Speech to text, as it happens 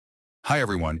Hi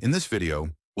everyone, in this video,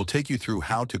 we'll take you through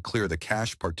how to clear the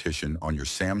cache partition on your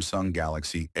Samsung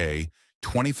Galaxy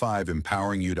A25,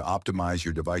 empowering you to optimize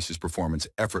your device's performance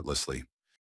effortlessly.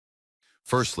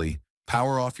 Firstly,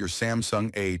 power off your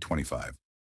Samsung A25.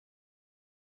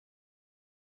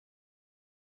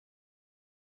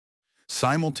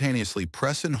 Simultaneously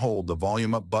press and hold the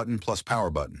volume up button plus power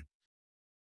button.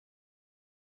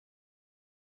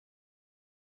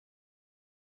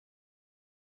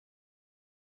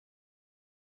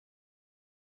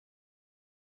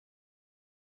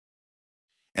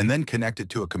 And then connect it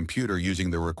to a computer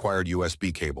using the required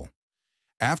USB cable.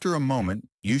 After a moment,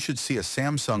 you should see a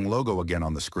Samsung logo again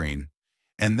on the screen.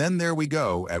 And then there we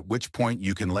go, at which point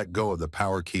you can let go of the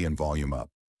power key and volume up.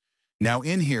 Now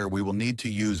in here, we will need to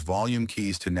use volume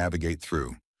keys to navigate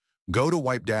through. Go to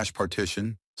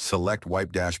Wipe-Partition, select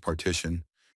Wipe-Partition,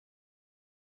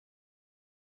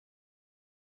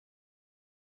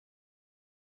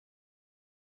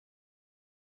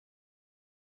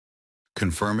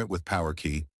 confirm it with power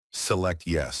key, select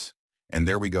Yes, and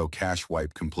there we go, cache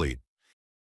wipe complete.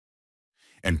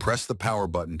 And press the power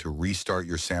button to restart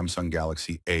your Samsung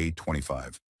Galaxy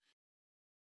A25.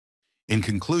 In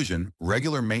conclusion,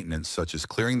 regular maintenance such as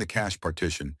clearing the cache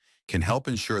partition can help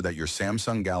ensure that your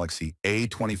Samsung Galaxy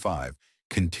A25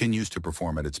 continues to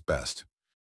perform at its best.